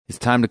It's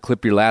time to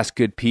clip your last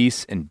good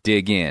piece and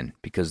dig in,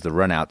 because the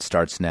RunOut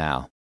starts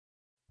now.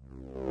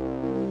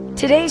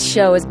 Today's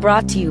show is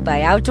brought to you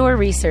by Outdoor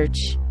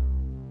Research.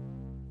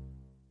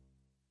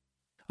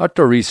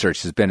 Outdoor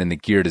Research has been in the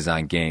gear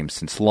design game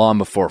since long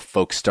before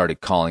folks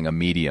started calling a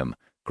medium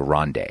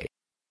grande.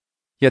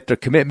 Yet their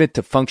commitment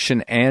to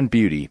function and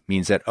beauty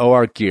means that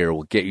OR gear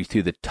will get you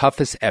through the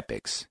toughest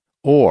epics,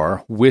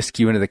 or whisk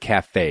you into the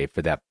cafe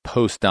for that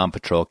post-Dawn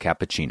Patrol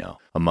cappuccino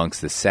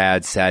amongst the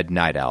sad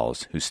night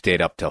owls who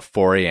stayed up till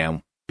 4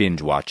 a.m.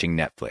 binge-watching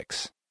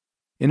Netflix.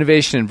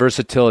 Innovation and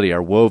versatility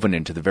are woven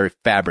into the very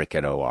fabric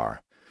at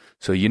OR,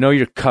 so you know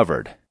you're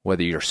covered,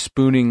 whether you're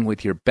spooning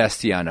with your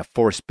bestie on a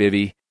forced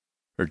bivvy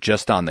or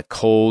just on the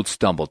cold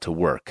stumble to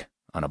work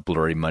on a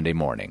blurry Monday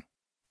morning.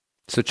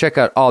 So check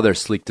out all their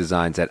sleek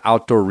designs at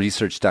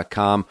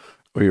outdoorresearch.com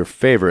or your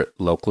favorite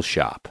local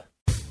shop.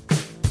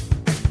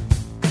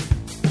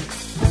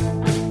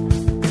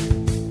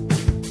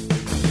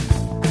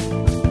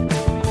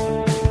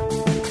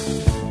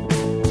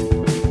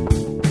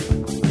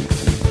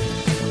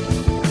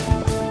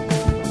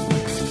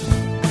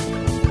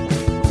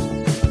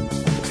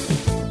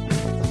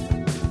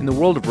 In the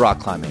world of rock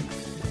climbing,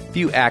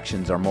 few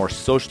actions are more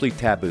socially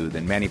taboo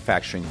than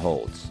manufacturing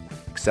holds,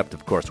 except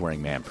of course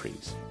wearing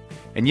manprees.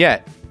 And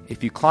yet,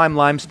 if you climb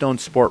limestone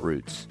sport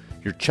routes,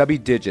 your chubby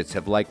digits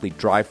have likely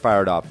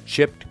dry-fired off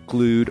chipped,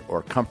 glued,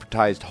 or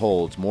comfortized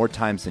holds more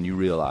times than you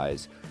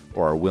realize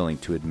or are willing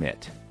to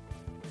admit.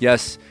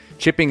 Yes,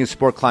 chipping in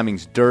sport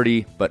climbing's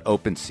dirty but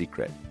open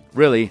secret.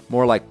 Really,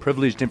 more like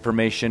privileged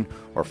information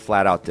or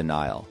flat-out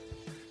denial.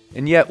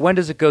 And yet, when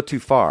does it go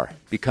too far,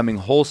 becoming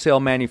wholesale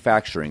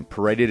manufacturing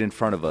paraded in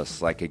front of us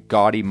like a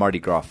gaudy Mardi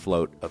Gras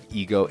float of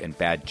ego and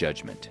bad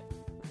judgment?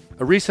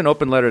 A recent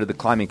open letter to the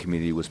climbing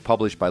community was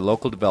published by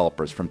local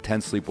developers from Ten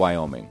Sleep,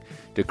 Wyoming,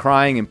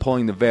 decrying and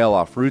pulling the veil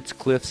off routes,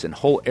 cliffs, and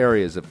whole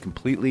areas of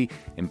completely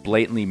and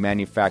blatantly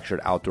manufactured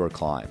outdoor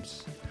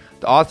climbs.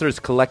 The authors'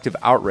 collective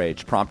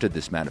outrage prompted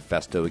this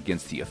manifesto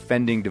against the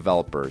offending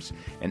developers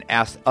and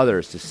asked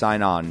others to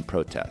sign on in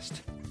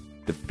protest.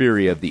 The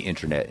fury of the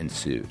internet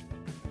ensued.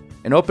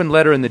 An open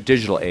letter in the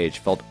digital age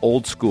felt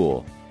old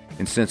school,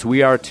 and since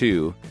we are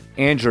too,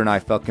 Andrew and I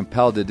felt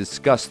compelled to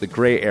discuss the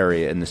gray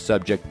area in the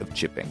subject of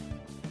chipping.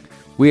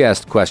 We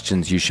asked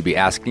questions you should be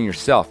asking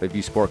yourself if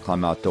you sport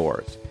climb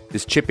outdoors.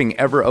 Is chipping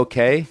ever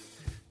okay?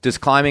 Does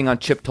climbing on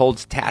chipped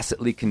holds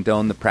tacitly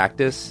condone the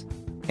practice?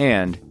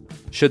 And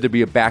should there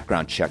be a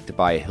background check to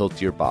buy a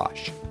Hilti or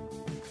Bosch?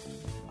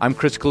 I'm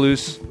Chris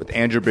Kalous with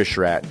Andrew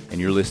Bisharat, and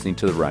you're listening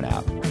to The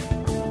RunOut.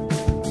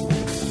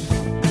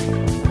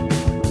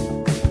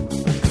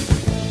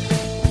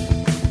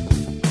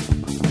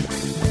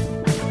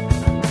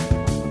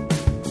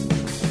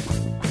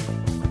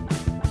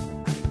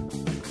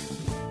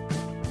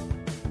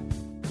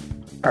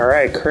 All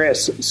right,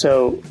 Chris.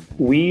 So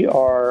we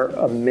are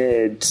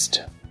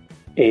amidst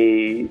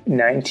a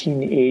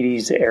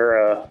 1980s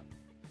era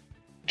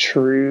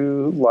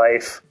true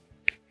life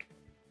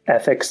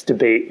ethics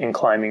debate in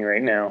climbing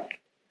right now.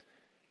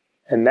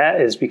 And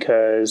that is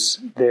because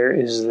there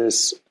is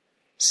this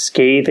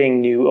scathing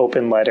new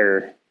open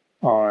letter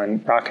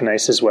on Rock and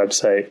Ice's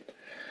website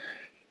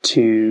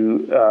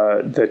to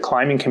the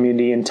climbing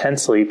community in Ten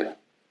Sleep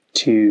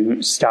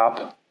to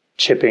stop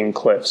chipping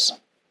cliffs.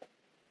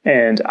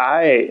 And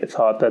I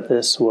thought that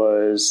this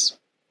was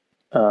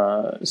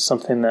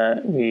something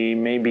that we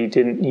maybe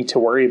didn't need to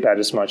worry about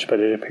as much, but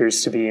it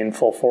appears to be in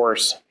full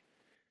force.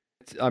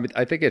 I mean,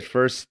 I think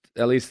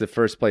at least the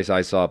first place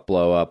I saw it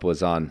blow up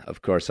was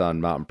of course,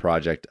 on Mountain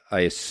Project. I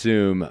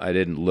assume, I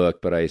didn't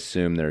look, but I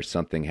assume there's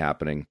something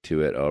happening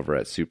to it over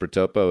at Super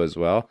Topo as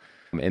well.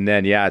 And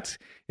then, yeah,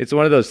 it's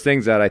one of those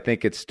things that I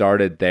think it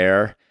started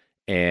there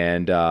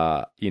and,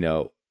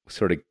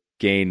 sort of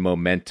gain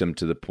momentum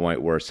to the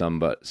point where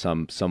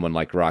someone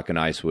like Rock and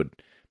Ice would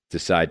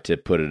decide to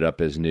put it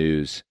up as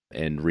news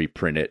and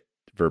reprint it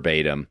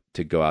verbatim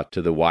to go out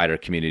to the wider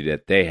community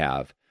that they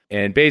have.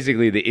 And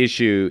basically the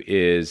issue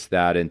is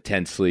that in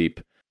Ten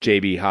Sleep,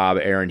 JB Hobb,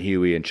 Aaron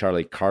Huey, and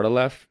Charlie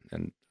Kartaleff,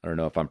 and I don't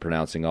know if I'm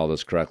pronouncing all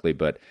those correctly,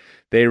 but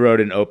they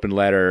wrote an open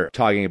letter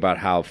talking about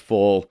how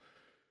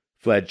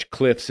full-fledged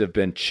cliffs have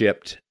been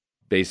chipped,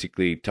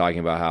 basically talking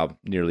about how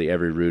nearly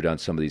every route on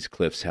some of these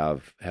cliffs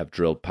have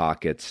drilled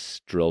pockets,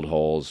 drilled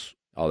holes,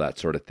 all that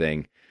sort of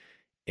thing,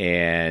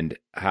 and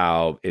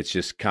how it's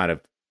just kind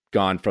of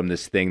gone from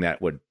this thing that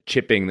would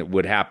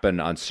happen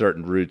on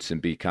certain routes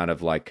and be kind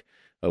of like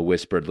a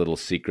whispered little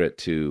secret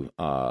to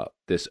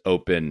this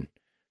open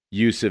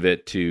use of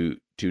it to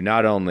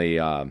not only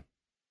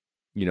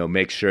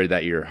make sure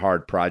that your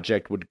hard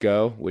project would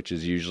go, which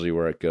is usually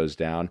where it goes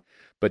down,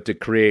 but to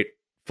create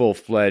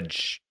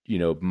full-fledged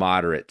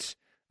moderates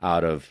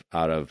out of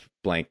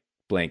blank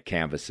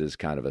canvases,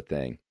 kind of a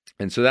thing.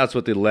 And so that's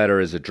what the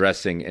letter is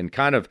addressing, and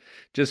kind of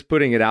just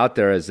putting it out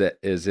there as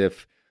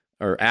if,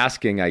 or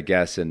asking, I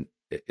guess, and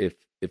if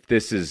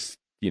this is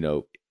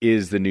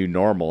is the new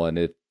normal, and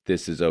if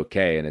this is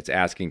okay, and it's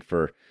asking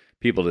for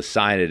people to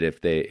sign it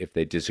if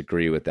they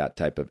disagree with that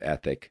type of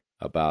ethic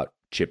about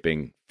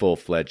chipping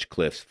full-fledged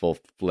cliffs,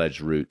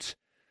 full-fledged roots,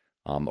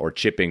 or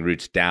chipping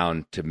roots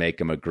down to make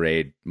them a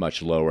grade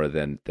much lower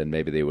than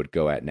maybe they would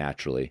go at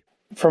naturally.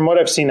 From what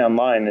I've seen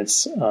online,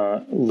 it's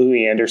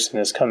Louis Anderson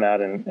has come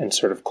out and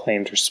sort of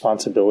claimed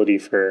responsibility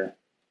for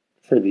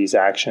these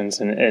actions.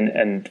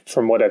 And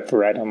from what I've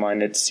read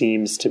online, it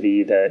seems to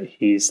be that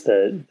he's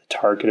the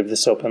target of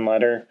this open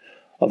letter,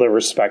 although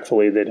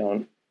respectfully, they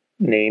don't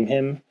name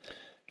him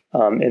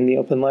in the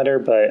open letter.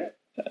 But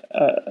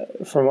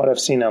from what I've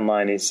seen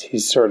online,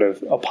 he's sort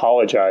of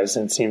apologized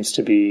and seems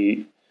to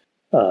be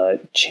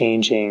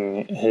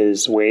changing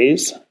his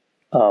ways.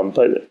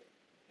 But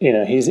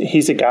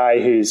he's a guy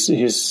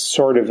who's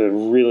sort of a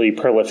really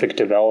prolific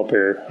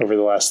developer over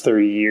the last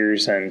 30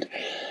 years and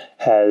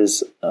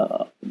has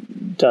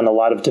done a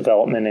lot of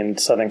development in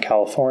Southern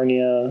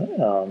California,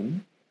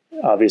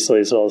 obviously,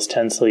 as well as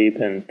 10 Sleep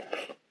and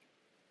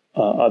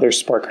other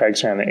sport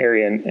crags around the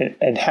area,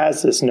 and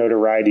has this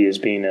notoriety as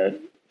being a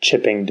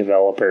chipping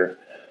developer.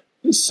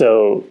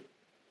 So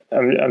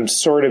I'm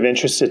sort of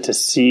interested to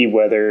see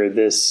whether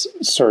this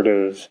sort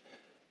of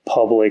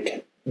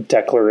public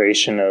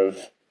declaration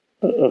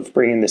of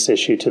bringing this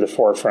issue to the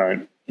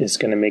forefront is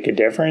going to make a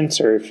difference,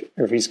 or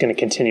if he's going to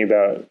continue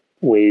about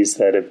ways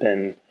that have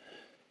been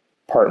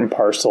part and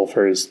parcel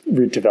for his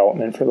route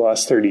development for the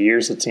last 30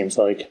 years, it seems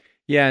like.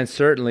 Yeah, and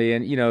certainly.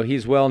 And,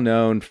 he's well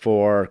known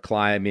for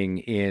climbing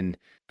in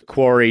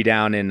quarry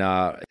down in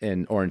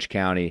Orange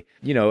County,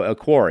 a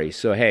quarry.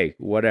 So, hey,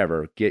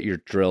 whatever, get your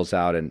drills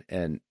out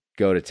and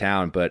go to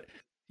town. But,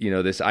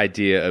 this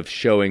idea of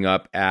showing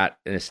up at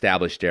an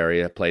established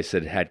area, a place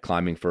that had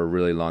climbing for a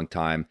really long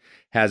time,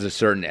 has a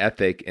certain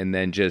ethic, and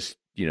then just,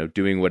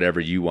 doing whatever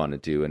you want to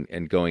do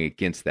and going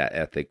against that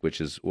ethic, which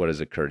is what has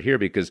occurred here.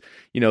 Because,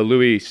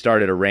 Louis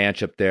started a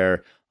ranch up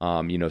there,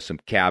 some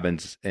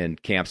cabins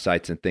and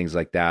campsites and things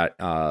like that,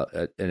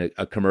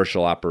 a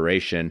commercial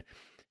operation.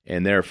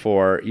 And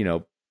therefore,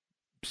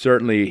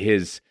 certainly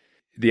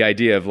the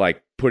idea of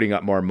like putting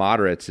up more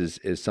moderates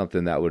is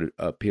something that would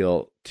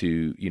appeal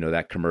to,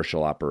 that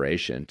commercial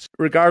operation.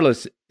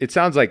 Regardless, it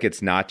sounds like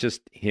it's not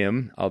just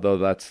him, although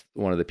that's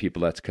one of the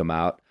people that's come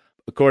out.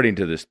 According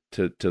to this,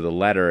 to the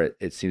letter,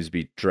 it seems to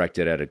be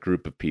directed at a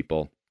group of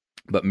people,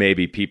 but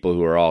maybe people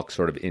who are all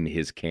sort of in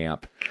his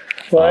camp.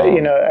 Well,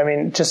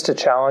 just to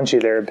challenge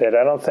you there a bit,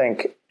 I don't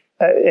think,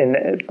 and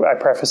I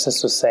preface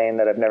this with saying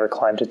that I've never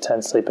climbed to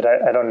 10 Sleep, but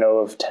I don't know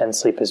of 10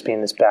 Sleep as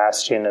being this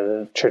bastion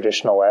of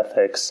traditional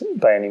ethics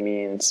by any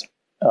means.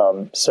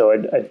 So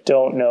I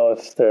don't know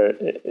if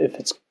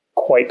it's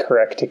quite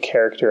correct to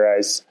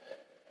characterize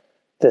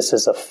this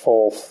as a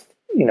full,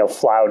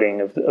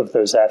 flouting of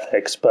those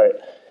ethics, but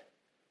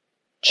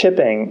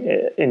chipping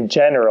in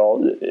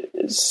general,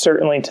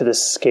 certainly to the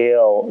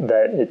scale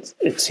that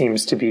it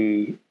seems to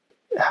be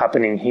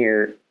happening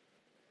here,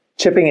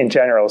 chipping in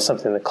general is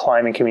something the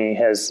climbing community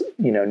has,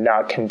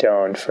 not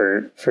condoned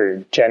for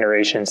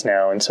generations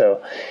now. And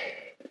so,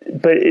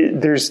 but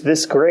there's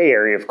this gray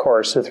area, of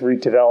course, with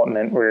route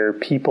development where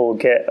people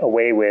get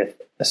away with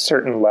a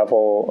certain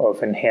level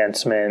of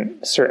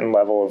enhancement, a certain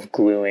level of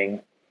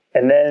gluing.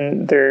 And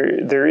then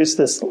there is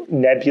this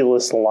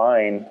nebulous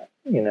line,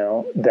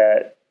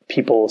 that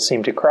people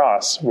seem to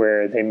cross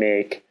where they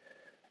make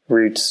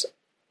routes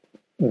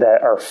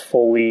that are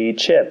fully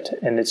chipped,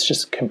 and it's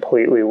just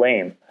completely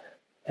lame.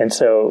 And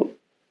so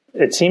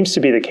it seems to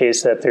be the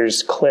case that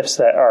there's cliffs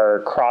that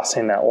are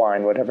crossing that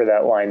line, whatever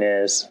that line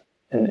is,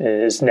 and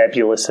as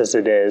nebulous as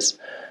it is,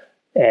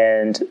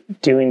 and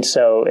doing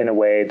so in a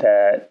way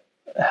that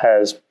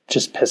has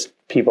just pissed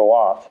people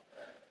off.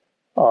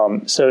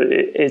 So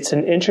it's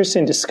an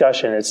interesting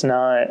discussion. It's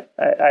not,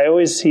 I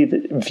always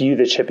view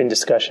the chipping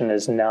discussion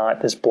as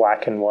not this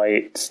black and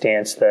white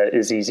stance that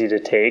is easy to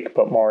take,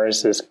 but more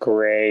as this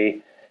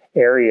gray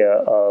area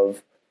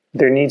of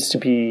there needs to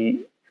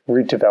be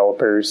route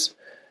developers.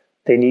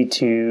 They need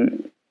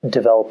to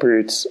develop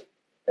routes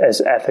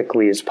as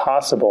ethically as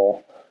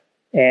possible.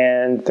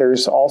 And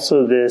there's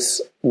also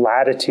this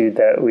latitude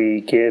that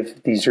we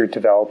give these route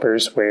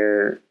developers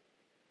where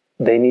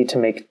they need to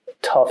make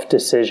tough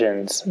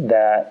decisions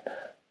that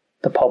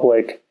the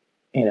public,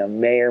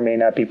 may or may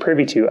not be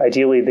privy to.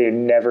 Ideally, they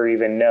never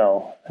even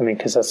know. I mean,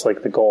 because that's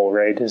like the goal,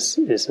 right? Is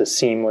a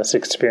seamless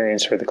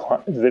experience for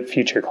the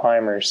future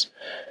climbers.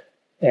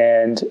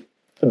 And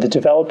the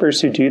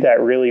developers who do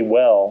that really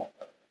well,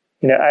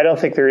 I don't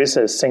think there is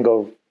a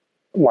single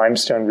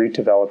limestone route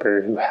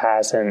developer who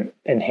hasn't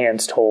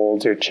enhanced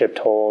holds or chipped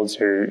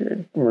holds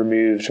or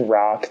removed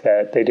rock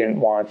that they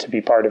didn't want to be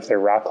part of their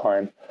rock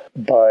climb.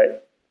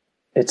 But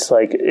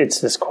it's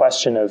this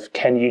question of,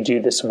 can you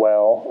do this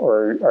well,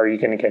 or are you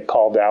going to get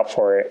called out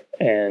for it?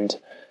 And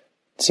it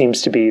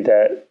seems to be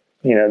that,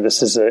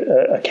 this is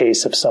a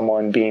case of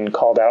someone being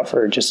called out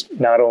for just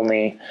not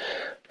only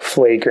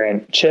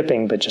flagrant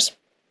chipping, but just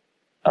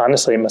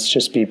honestly, it must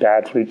just be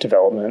bad route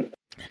development.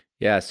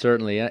 Yeah,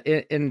 certainly.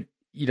 And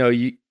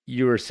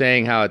you were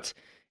saying how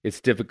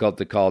it's difficult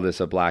to call this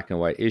a black and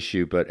white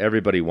issue, but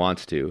everybody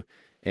wants to.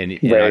 And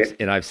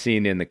right. I've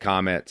seen in the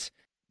comments,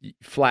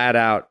 flat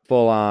out,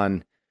 full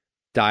on,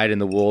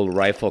 dyed-in-the-wool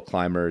rifle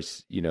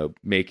climbers,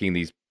 making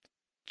these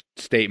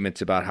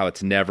statements about how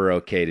it's never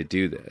okay to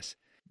do this.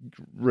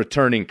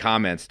 Returning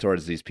comments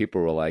towards these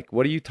people were like,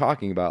 what are you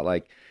talking about?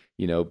 Like,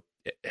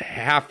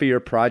 half of your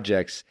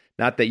projects,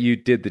 not that you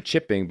did the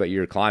chipping, but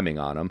you're climbing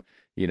on them,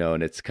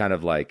 and it's kind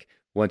of like,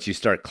 once you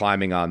start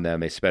climbing on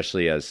them,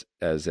 especially as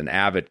an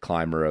avid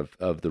climber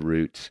of the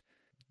routes,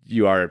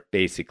 you are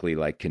basically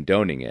like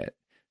condoning it.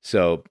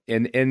 So,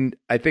 and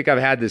I think I've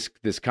had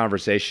this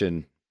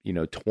conversation,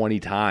 20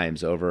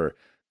 times over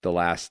the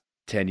last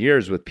 10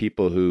 years with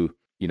people who,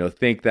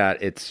 think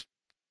that it's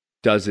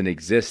doesn't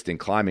exist in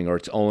climbing, or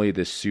it's only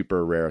this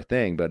super rare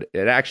thing, but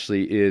it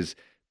actually is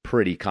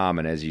pretty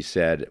common, as you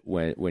said,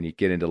 when you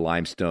get into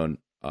limestone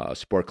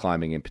sport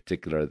climbing in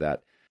particular,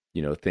 that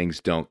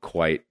things don't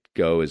quite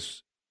go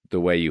as the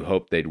way you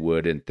hope they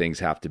would, and things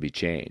have to be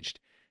changed.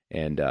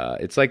 And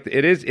it's like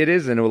it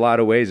is in a lot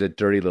of ways a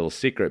dirty little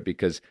secret,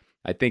 because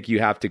I think you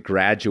have to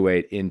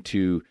graduate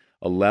into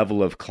a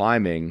level of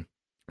climbing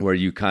where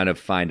you kind of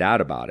find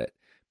out about it,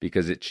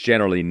 because it's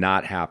generally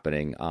not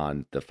happening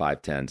on the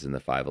 510s and the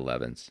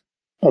 511s.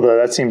 Although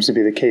that seems to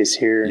be the case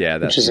here, yeah,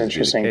 which is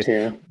interesting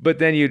too. But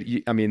then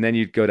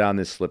you'd go down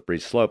this slippery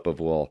slope of,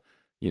 well,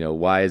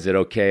 why is it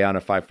okay on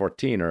a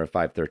 514 or a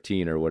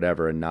 513 or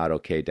whatever, and not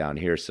okay down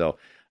here? So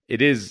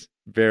it is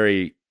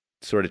very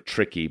sort of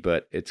tricky,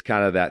 but it's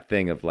kind of that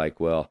thing of like,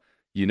 well,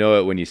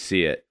 it when you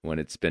see it, when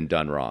it's been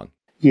done wrong.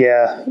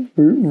 Yeah,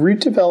 route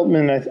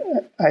development,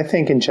 I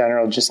think in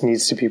general, just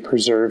needs to be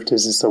preserved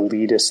as this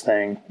elitist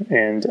thing.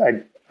 And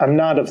I'm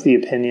not of the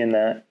opinion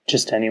that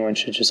just anyone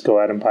should just go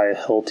out and buy a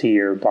Hilti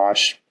or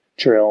Bosch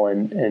drill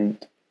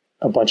and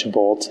a bunch of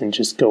bolts and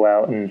just go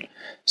out and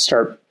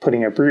start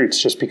putting up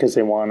routes just because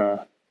they want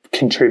to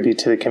contribute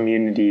to the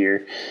community.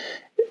 Or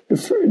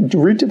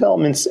route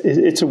development,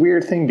 it's a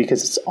weird thing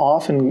because it's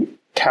often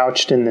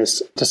couched in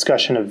this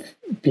discussion of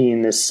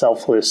being this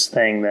selfless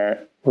thing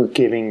that we're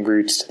giving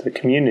routes to the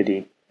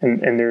community.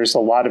 And there's a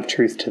lot of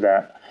truth to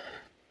that.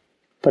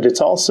 But it's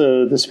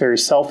also this very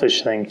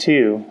selfish thing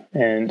too,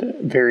 and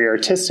very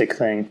artistic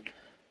thing.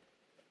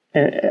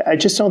 And I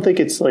just don't think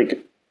it's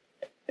like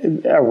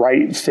a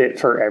right fit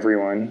for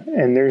everyone.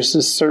 And there's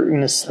a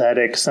certain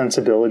aesthetic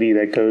sensibility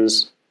that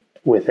goes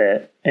with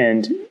it.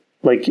 And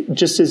like,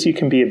 just as you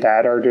can be a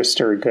bad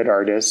artist or a good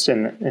artist,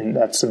 and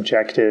that's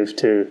subjective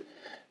to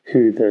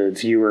who the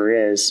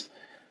viewer is,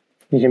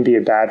 you can be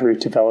a bad route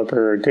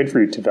developer or a good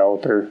route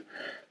developer.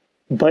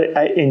 But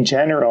in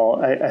general,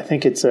 I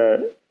think it's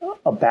a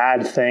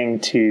bad thing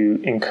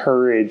to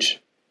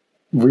encourage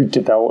route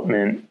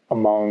development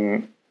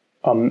among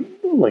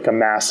like a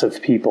mass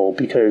of people,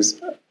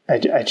 because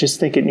I just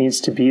think it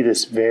needs to be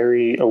this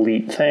very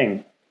elite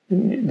thing.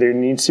 There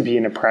needs to be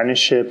an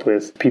apprenticeship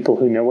with people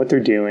who know what they're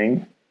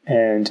doing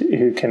and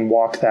who can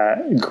walk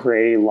that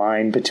gray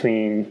line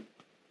between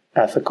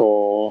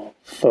ethical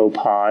faux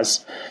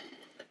pas.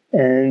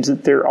 And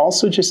there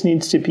also just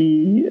needs to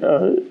be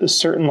a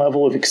certain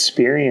level of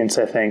experience,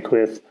 I think,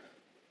 with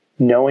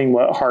knowing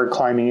what hard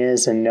climbing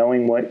is and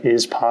knowing what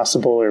is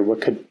possible or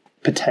what could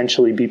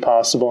potentially be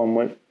possible and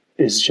what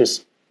is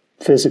just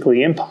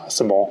physically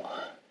impossible.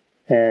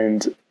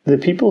 And the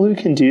people who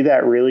can do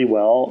that really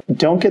well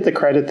don't get the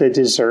credit they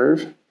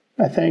deserve,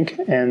 I think.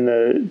 And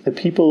the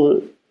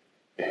people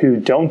who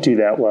don't do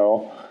that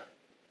well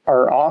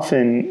are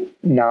often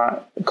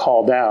not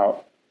called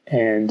out.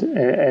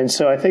 And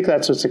so I think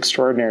that's what's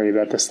extraordinary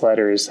about this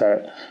letter, is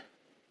that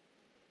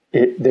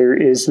there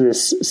is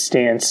this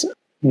stance.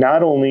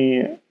 Not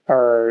only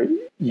are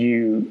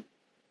you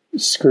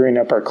screwing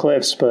up our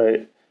cliffs,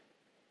 but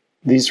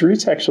these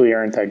routes actually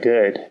aren't that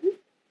good.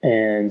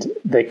 And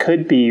they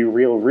could be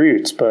real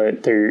routes,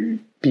 but they're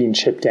being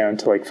chipped down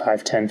to like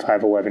 510,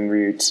 511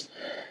 routes.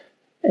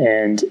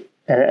 And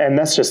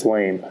that's just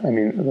lame. I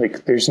mean,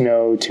 like, there's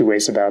no two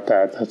ways about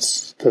that.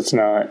 That's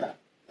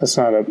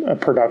not a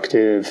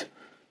productive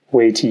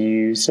way to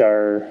use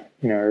our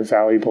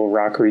valuable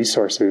rock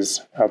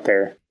resources out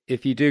there.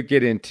 If you do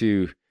get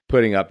into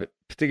putting up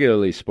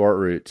particularly sport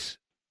routes,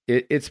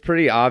 it's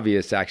pretty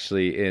obvious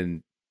actually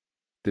in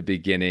the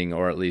beginning,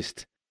 or at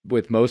least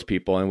with most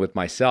people and with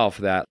myself,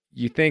 that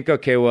you think,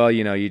 okay, well,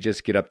 you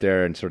just get up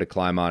there and sort of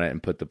climb on it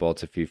and put the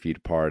bolts a few feet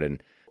apart,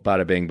 and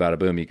bada bing, bada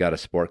boom, you got a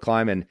sport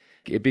climb. And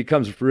it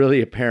becomes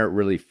really apparent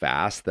really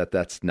fast that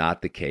that's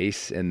not the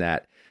case, and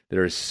that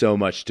there is so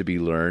much to be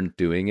learned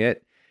doing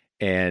it.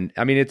 And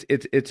I mean,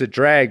 it's a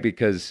drag,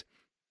 because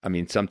I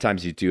mean,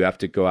 sometimes you do have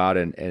to go out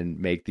and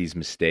make these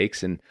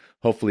mistakes, and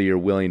hopefully you're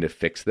willing to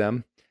fix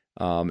them.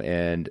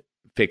 And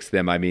fix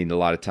them, I mean, a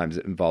lot of times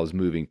it involves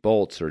moving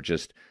bolts, or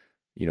just,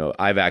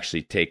 I've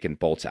actually taken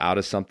bolts out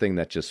of something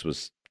that just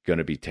was going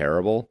to be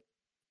terrible.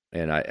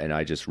 And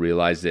I just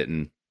realized it,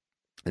 and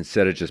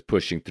instead of just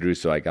pushing through,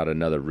 so I got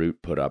another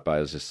route put up, I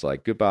was just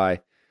like,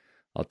 goodbye,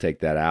 I'll take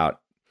that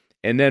out.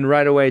 And then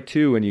right away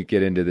too, when you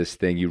get into this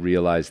thing, you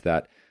realize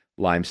that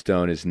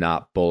limestone is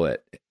not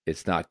bullet,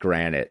 it's not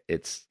granite,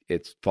 it's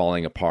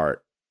falling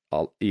apart,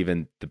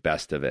 even the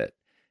best of it.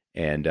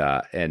 And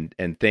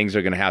things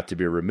are going to have to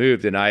be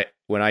removed. And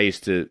when I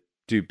used to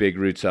do big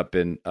routes up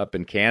in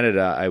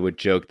Canada, I would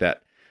joke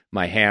that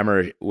my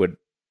hammer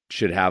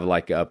should have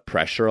like a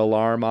pressure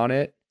alarm on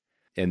it,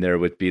 and there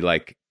would be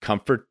like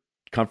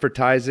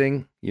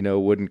comfortizing,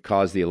 wouldn't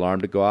cause the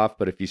alarm to go off.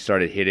 But if you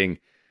started hitting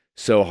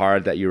so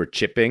hard that you were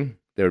chipping,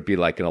 there would be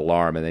like an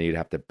alarm, and then you'd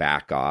have to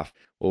back off.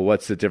 Well,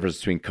 what's the difference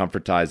between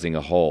comfortizing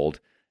a hold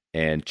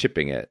and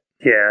chipping it?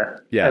 Yeah.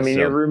 I mean,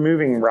 you're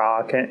removing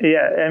rock. And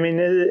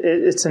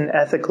it's an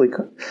ethically.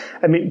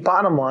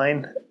 Bottom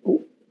line,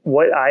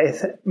 what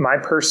my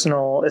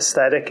personal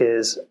aesthetic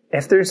is,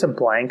 if there's a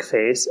blank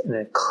face and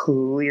a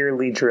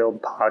clearly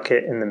drilled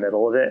pocket in the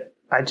middle of it,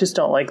 I just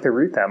don't like the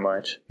route that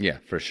much. Yeah,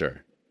 for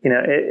sure.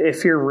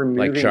 If you're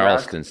removing like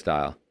Charleston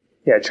style.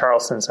 Yeah,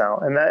 Charleston style.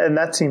 And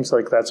that seems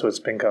like that's what's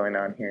been going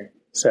on here.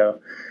 So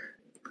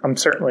I'm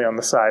certainly on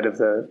the side of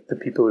the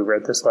people who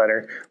read this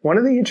letter. One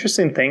of the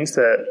interesting things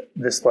that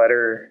this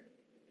letter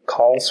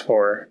calls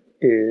for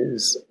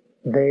is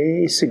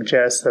they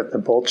suggest that the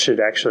bolts should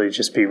actually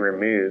just be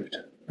removed.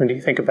 What do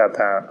you think about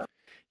that?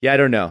 Yeah, I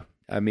don't know.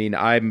 I mean,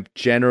 I'm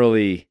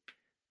generally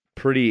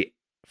pretty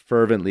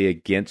fervently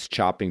against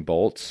chopping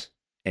bolts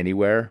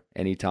anywhere,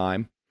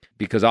 anytime,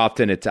 because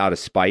often it's out of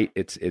spite.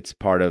 It's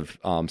part of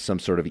some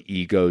sort of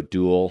ego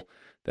duel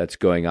that's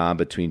going on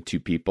between two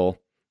people.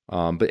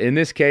 But in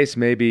this case,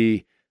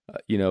 maybe,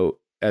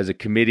 as a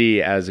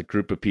committee, as a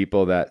group of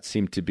people that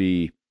seem to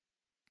be,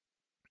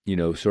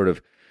 sort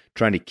of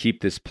trying to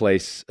keep this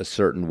place a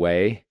certain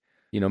way,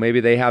 maybe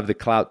they have the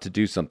clout to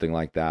do something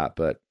like that.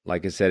 But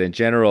like I said, in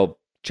general,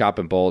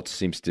 chopping bolts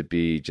seems to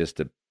be just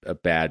a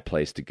bad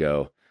place to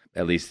go.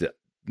 At least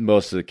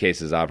most of the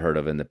cases I've heard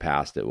of in the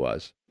past, it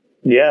was.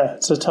 Yeah,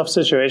 it's a tough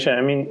situation.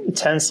 I mean,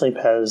 10 Sleep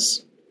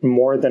has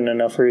more than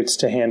enough routes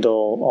to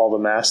handle all the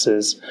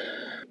masses.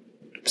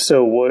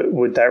 So what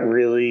would that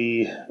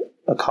really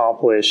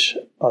accomplish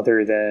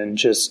other than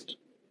just,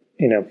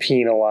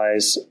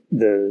 penalize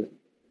the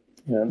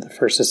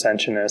first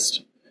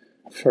ascensionist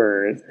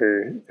for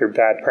their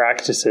bad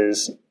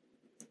practices?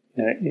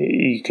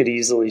 You could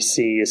easily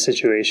see a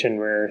situation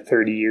where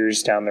 30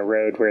 years down the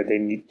road where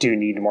they do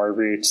need more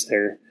routes,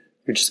 they're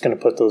just going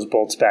to put those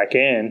bolts back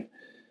in.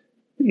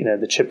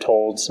 The chipped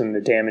holds and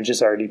the damage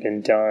has already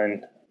been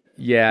done.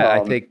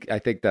 Yeah, I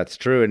think that's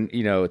true. And,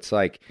 it's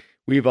like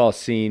we've all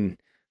seen,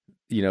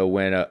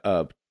 when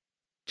a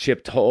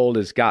chipped hold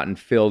has gotten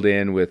filled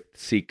in with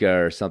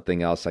Sika or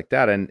something else like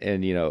that. And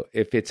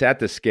if it's at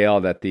the scale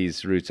that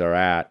these routes are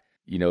at,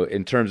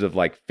 in terms of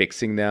like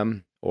fixing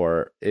them,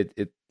 or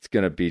it's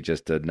going to be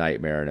just a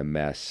nightmare and a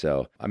mess.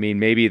 So, I mean,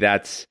 maybe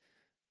that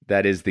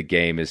is the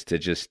game, is to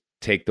just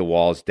take the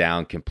walls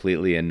down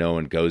completely and no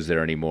one goes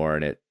there anymore,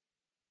 and it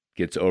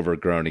gets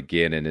overgrown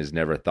again and is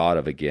never thought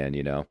of again,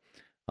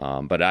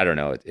 But I don't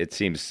know. It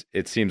seems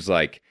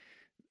like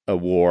a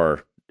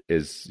war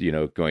is,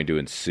 going to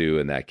ensue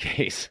in that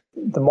case.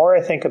 The more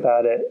I think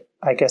about it,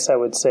 I guess I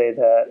would say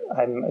that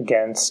I'm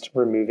against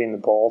removing the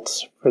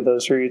bolts for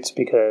those routes,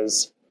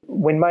 because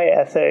when my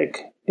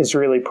ethic is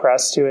really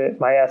pressed to it,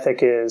 my ethic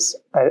is,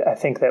 I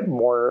think that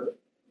more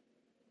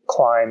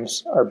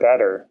climbs are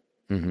better.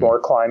 Mm-hmm. More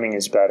climbing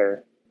is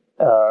better.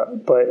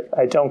 But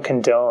I don't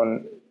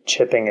condone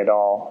chipping at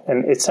all.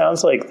 And it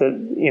sounds like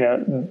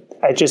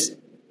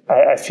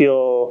I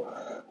feel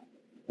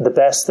the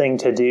best thing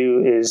to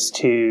do is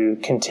to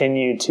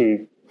continue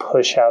to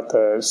push out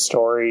the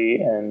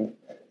story and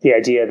the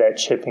idea that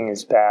chipping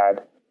is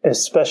bad,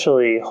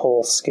 especially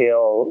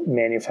whole-scale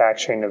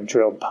manufacturing of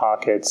drilled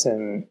pockets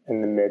in the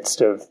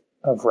midst of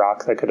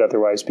rock that could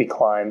otherwise be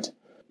climbed.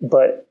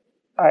 But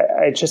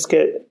I just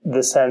get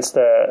the sense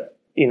that,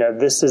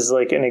 this is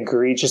like an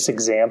egregious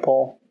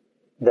example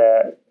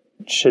that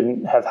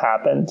shouldn't have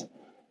happened.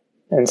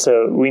 And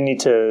so we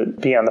need to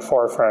be on the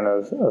forefront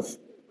of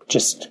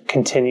just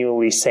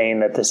continually saying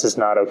that this is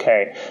not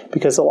okay.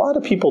 Because a lot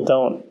of people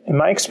don't, in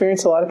my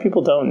experience, a lot of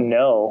people don't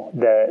know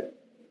that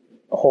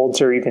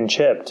holds are even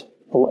chipped,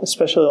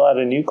 especially a lot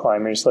of new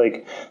climbers.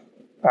 Like,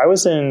 I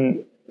was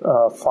in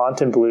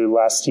Fontainebleau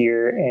last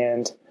year,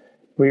 and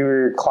we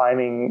were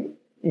climbing,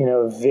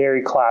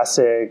 very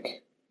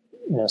classic,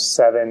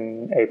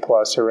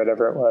 7A+ or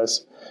whatever it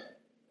was.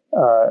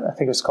 I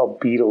think it was called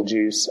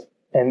Beetlejuice.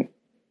 And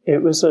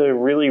it was a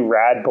really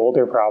rad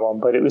boulder problem,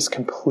 but it was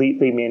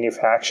completely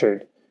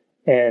manufactured.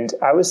 And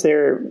I was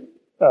there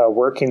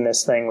working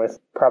this thing with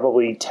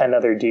probably 10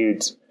 other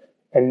dudes.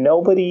 And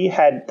nobody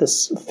had the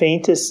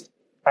faintest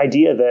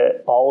idea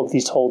that all of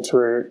these holds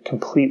were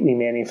completely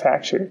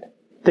manufactured.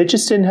 They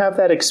just didn't have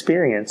that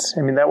experience.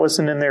 I mean, that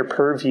wasn't in their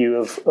purview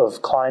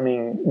of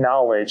climbing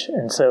knowledge.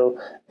 And so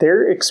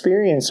their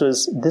experience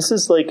was, this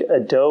is like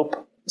a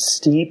dope,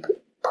 steep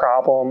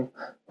problem,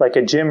 like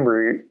a gym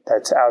route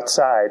that's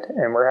outside,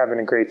 and we're having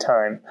a great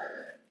time.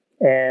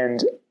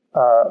 And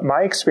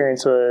my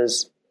experience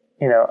was,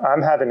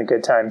 I'm having a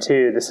good time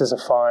too. This is a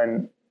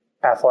fun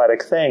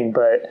athletic thing,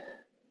 but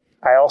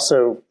I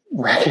also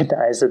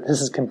recognize that this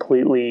is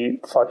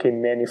completely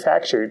fucking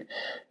manufactured.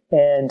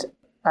 And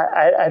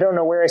I don't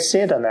know where I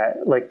stand on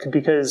that, like,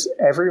 because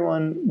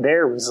everyone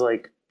there was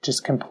like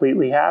just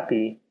completely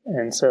happy.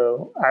 And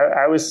so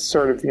I was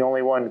sort of the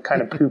only one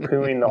kind of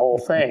poo-pooing the whole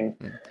thing.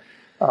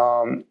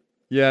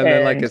 Yeah, and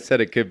then, like I said,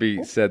 it could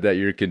be said that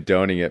you're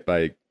condoning it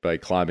by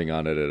climbing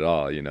on it at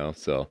all,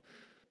 So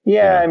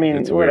yeah, I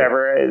mean,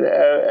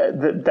 whatever.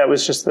 That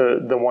was just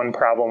the one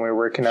problem we were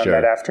working on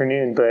that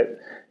afternoon.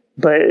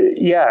 But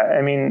yeah,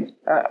 I mean,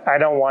 I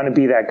don't want to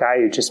be that guy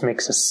who just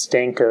makes a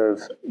stink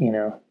of,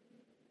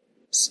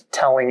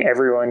 telling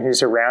everyone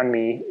who's around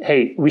me,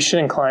 hey, we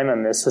shouldn't climb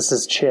on this. This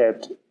is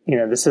chipped.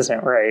 This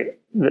isn't right.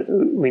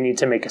 We need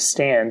to make a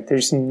stand.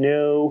 There's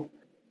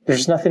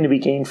nothing to be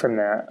gained from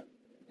that.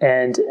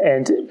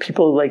 And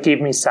people like gave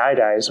me side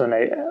eyes when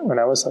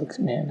I was like,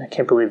 man, I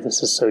can't believe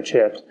this is so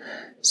chipped.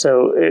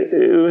 So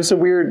it was a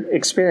weird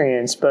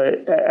experience,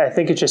 but I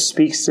think it just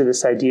speaks to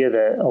this idea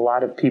that a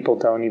lot of people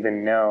don't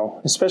even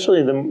know,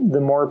 especially the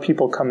more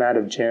people come out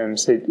of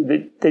gyms,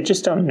 they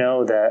just don't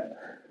know that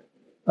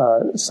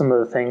some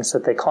of the things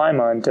that they climb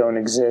on don't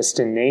exist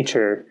in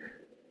nature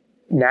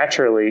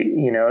naturally.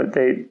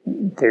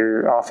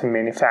 They're often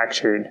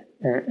manufactured.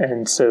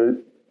 And so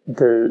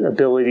the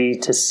ability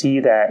to see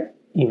that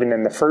even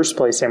in the first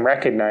place and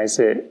recognize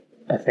it,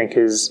 I think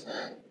is,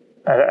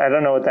 I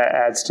don't know what that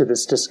adds to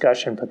this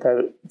discussion, but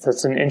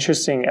that's an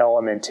interesting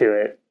element to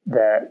it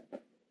that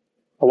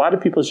a lot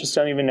of people just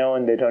don't even know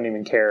and they don't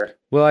even care.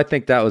 Well, I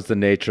think that was the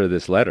nature of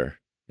this letter.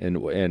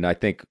 And I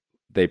think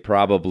they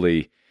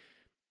probably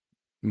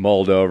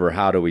mulled over,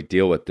 how do we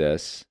deal with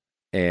this?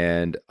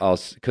 And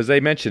also, because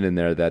they mentioned in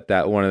there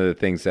that one of the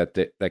things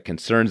that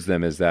concerns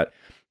them is that,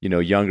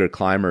 younger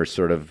climbers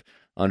sort of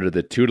under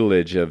the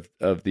tutelage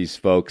of these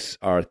folks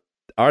are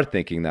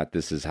thinking that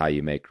this is how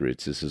you make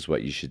routes. This is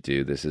what you should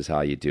do. This is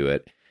how you do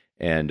it.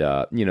 And,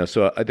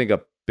 so I think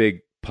a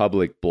big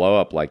public blow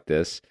up like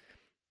this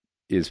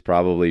is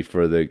probably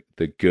for the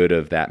good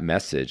of that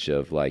message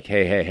of like,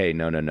 hey,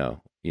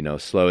 no,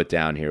 slow it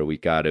down here. We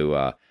got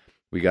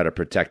to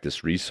protect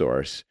this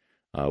resource,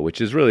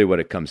 which is really what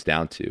it comes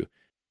down to,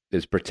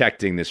 is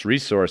protecting this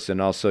resource,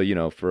 and also,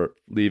 for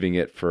leaving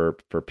it for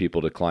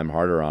people to climb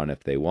harder on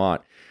if they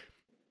want.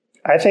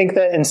 I think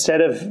that instead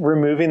of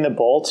removing the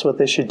bolts, what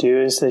they should do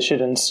is they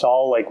should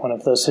install like one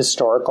of those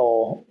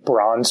historical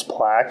bronze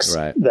plaques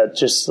that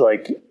just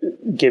like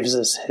gives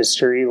us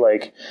history,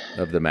 like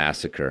of the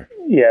massacre.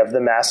 Yeah, of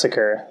the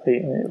massacre.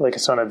 Like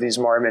it's one of these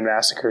Mormon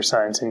massacre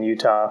signs in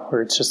Utah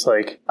where it's just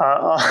like...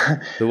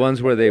 The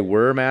ones where they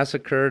were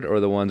massacred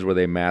or the ones where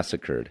they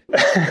massacred?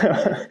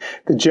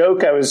 The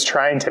joke I was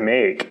trying to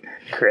make,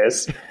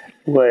 Chris,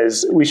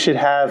 was we should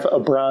have a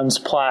bronze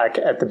plaque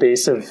at the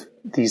base of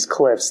these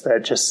cliffs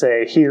that just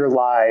say, here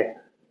lie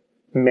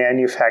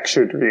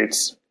manufactured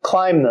routes.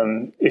 Climb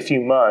them if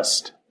you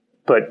must,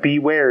 but be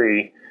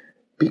wary,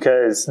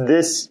 because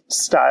this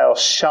style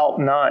shall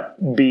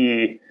not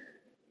be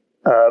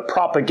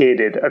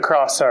propagated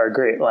across our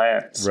great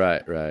lands.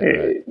 Right.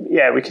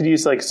 Yeah, we could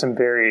use like some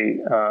very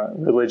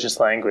religious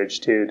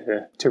language too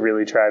to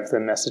really drive the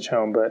message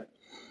home. But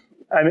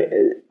I mean,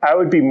 I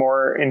would be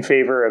more in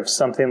favor of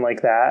something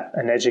like that,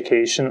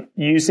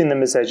 using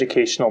them as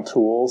educational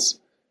tools,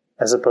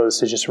 as opposed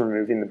to just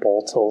removing the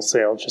bolts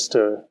wholesale, just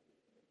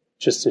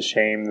to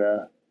shame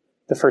the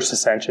first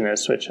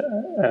ascensionists, which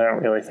I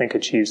don't really think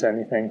achieves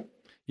anything.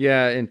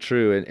 Yeah, and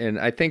true. And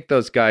I think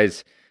those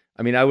guys,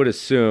 I mean, I would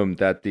assume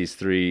that these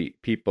three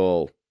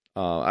people,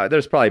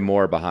 there's probably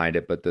more behind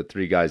it, but the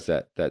three guys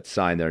that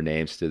signed their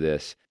names to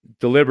this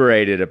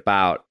deliberated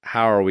about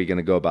how are we going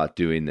to go about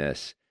doing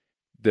this,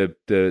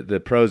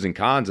 the pros and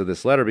cons of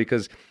this letter,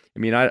 because, I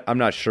mean, I'm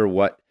not sure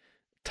what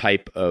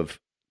type of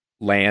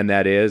land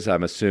that is.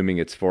 I'm assuming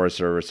it's Forest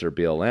Service or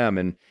BLM.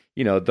 And,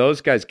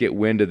 those guys get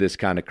wind of this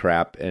kind of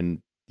crap,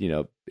 and,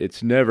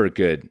 it's never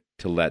good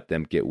to let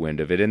them get wind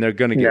of it. And they're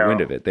going to get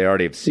wind of it. They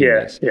already have seen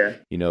this. Yeah.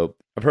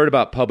 I've heard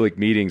about public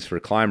meetings for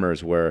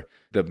climbers where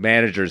the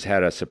managers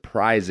had a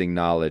surprising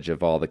knowledge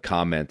of all the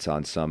comments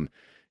on some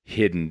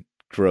hidden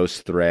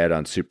gross thread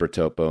on Super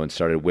Topo and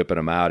started whipping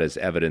them out as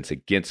evidence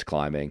against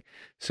climbing.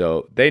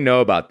 So they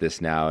know about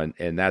this now,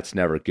 and that's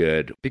never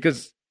good,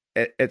 because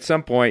at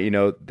some point,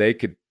 they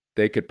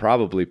could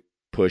probably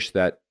push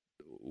that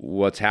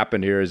what's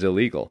happened here is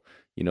illegal.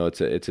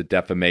 It's a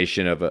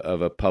defamation of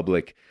a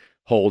public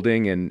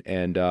holding,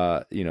 and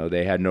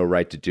they had no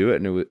right to do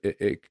it, and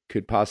it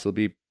could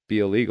possibly be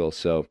illegal.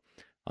 So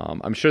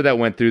I'm sure that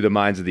went through the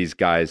minds of these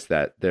guys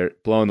that they're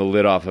blowing the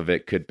lid off of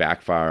it could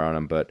backfire on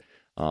them, but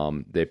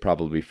they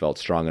probably felt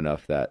strong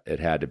enough that it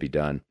had to be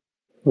done.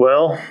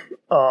 Well,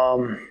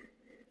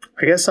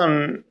 I guess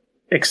I'm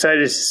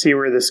excited to see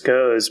where this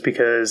goes,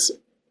 because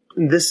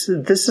this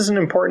is an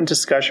important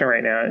discussion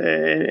right now.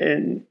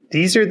 And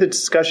these are the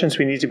discussions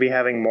we need to be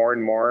having more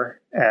and more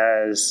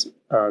as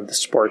the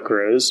sport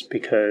grows,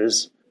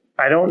 because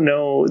I don't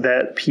know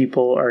that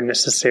people are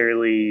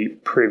necessarily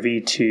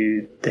privy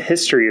to the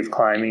history of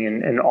climbing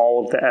and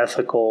all of the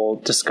ethical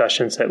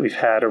discussions that we've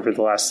had over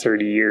the last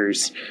 30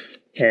 years.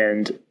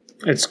 And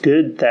it's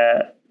good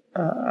that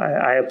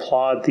I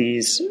applaud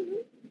these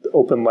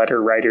open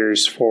letter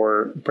writers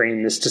for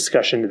bringing this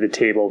discussion to the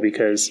table,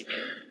 because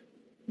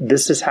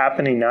this is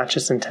happening not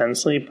just in Ten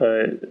Sleep,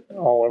 but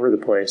all over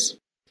the place.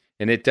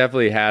 And it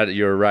definitely had,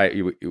 you're right,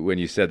 when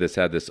you said this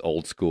had this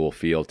old school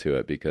feel to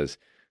it, because,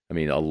 I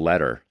mean, a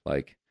letter,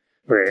 like,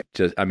 right.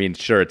 Just, I mean,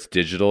 sure, it's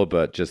digital,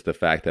 but just the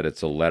fact that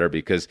it's a letter,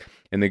 because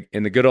in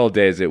the good old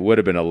days, it would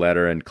have been a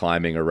letter and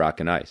climbing or rock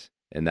and ice,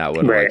 and that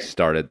would have like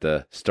started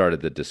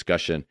the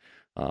discussion.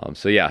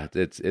 So yeah,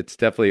 it's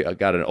definitely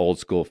got an old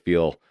school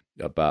feel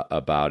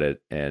about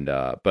it, and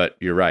but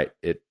you're right,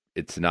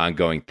 it's an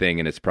ongoing thing,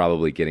 and it's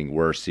probably getting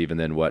worse even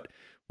than what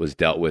was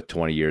dealt with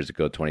 20 years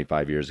ago,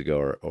 25 years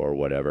ago, or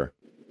whatever.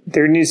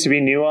 There needs to be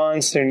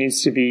nuance. There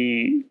needs to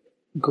be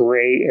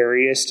gray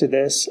areas to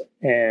this,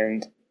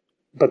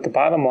 but the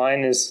bottom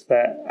line is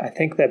that I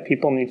think that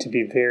people need to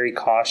be very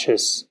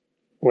cautious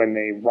when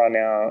they run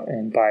out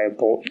and buy a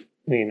bolt,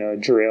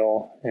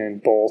 drill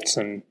and bolts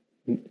and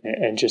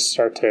just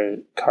start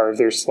to carve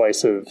their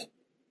slice of,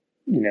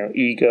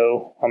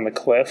 ego on the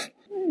cliff.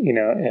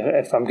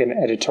 If I'm going to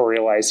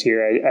editorialize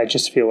here, I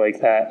just feel like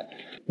that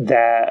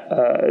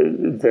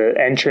the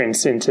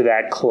entrance into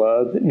that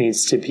club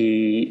needs to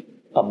be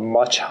a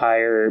much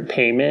higher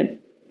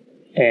payment,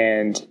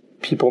 and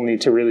people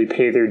need to really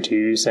pay their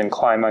dues and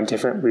climb on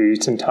different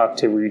routes and talk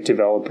to route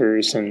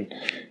developers. And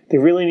they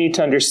really need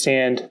to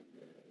understand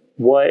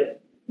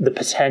what the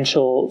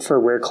potential for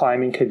where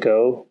climbing could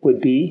go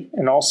would be.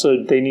 And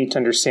also they need to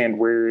understand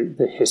where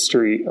the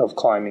history of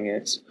climbing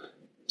is,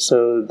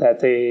 so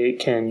that they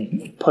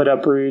can put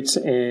up routes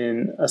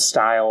in a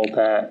style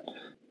that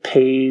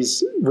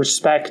pays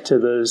respect to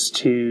those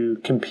two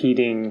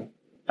competing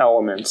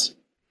elements.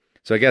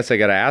 So I guess I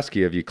got to ask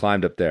you, have you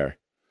climbed up there,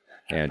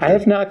 Andrew? I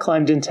have not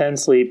climbed in Ten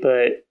Sleep,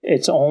 but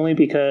it's only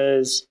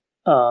because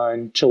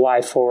on July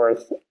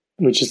 4th,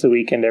 which is the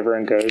weekend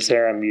everyone goes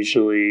there, I'm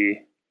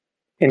usually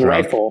in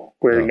Drunk. Rifle,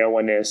 where no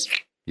one is.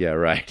 Yeah,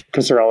 right.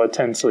 Because they're all at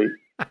Ten Sleep.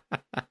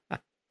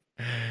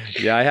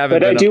 Yeah, I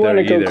haven't. But I do want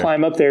to go either.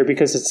 climb up there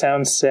because it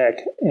sounds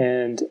sick,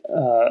 and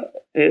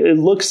it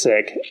looks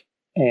sick.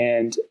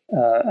 And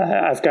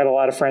I've got a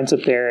lot of friends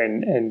up there,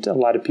 and a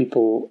lot of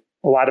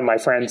my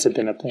friends have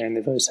been up there, and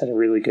they've always had a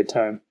really good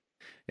time.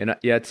 And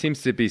yeah, it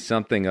seems to be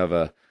something of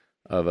a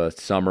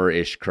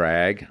summer-ish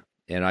crag,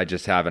 and I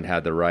just haven't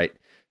had the right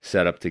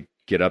setup to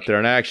get up there.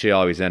 And I actually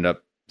always end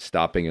up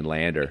stopping in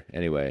Lander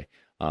anyway.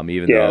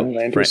 Even though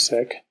Lander's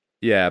sick.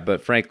 Yeah,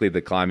 but frankly,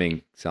 the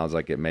climbing sounds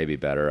like it may be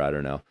better. I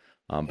don't know.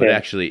 But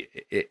actually,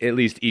 at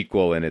least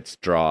equal in its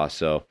draw.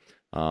 So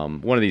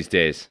one of these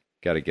days,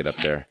 got to get up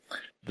there.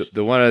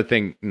 The one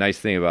other nice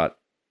thing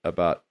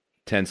about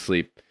Ten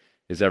Sleep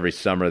is every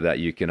summer that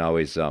you can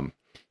always count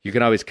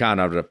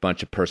out a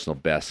bunch of personal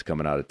bests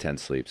coming out of Ten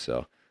Sleep.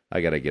 So I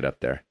got to get up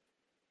there.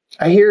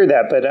 I hear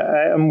that, but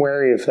I'm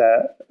wary of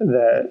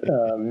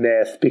that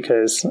myth,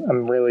 because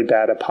I'm really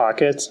bad at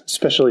pockets,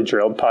 especially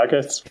drilled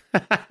pockets.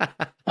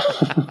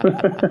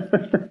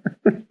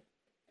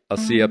 I'll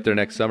see you up there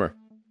next summer.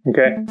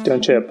 Okay,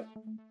 don't chip.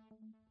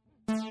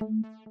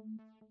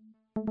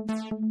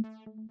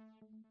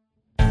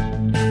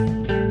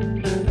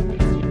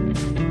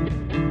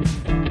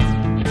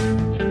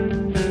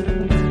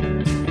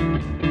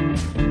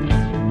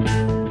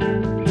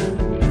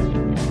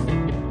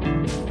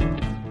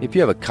 If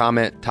you have a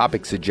comment,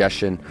 topic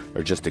suggestion,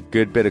 or just a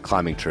good bit of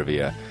climbing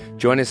trivia,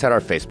 join us at our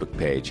Facebook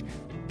page,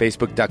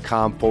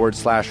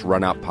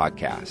 facebook.com/RunOut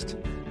Podcast.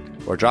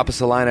 Or drop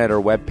us a line at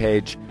our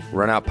webpage,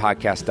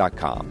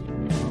 runoutpodcast.com.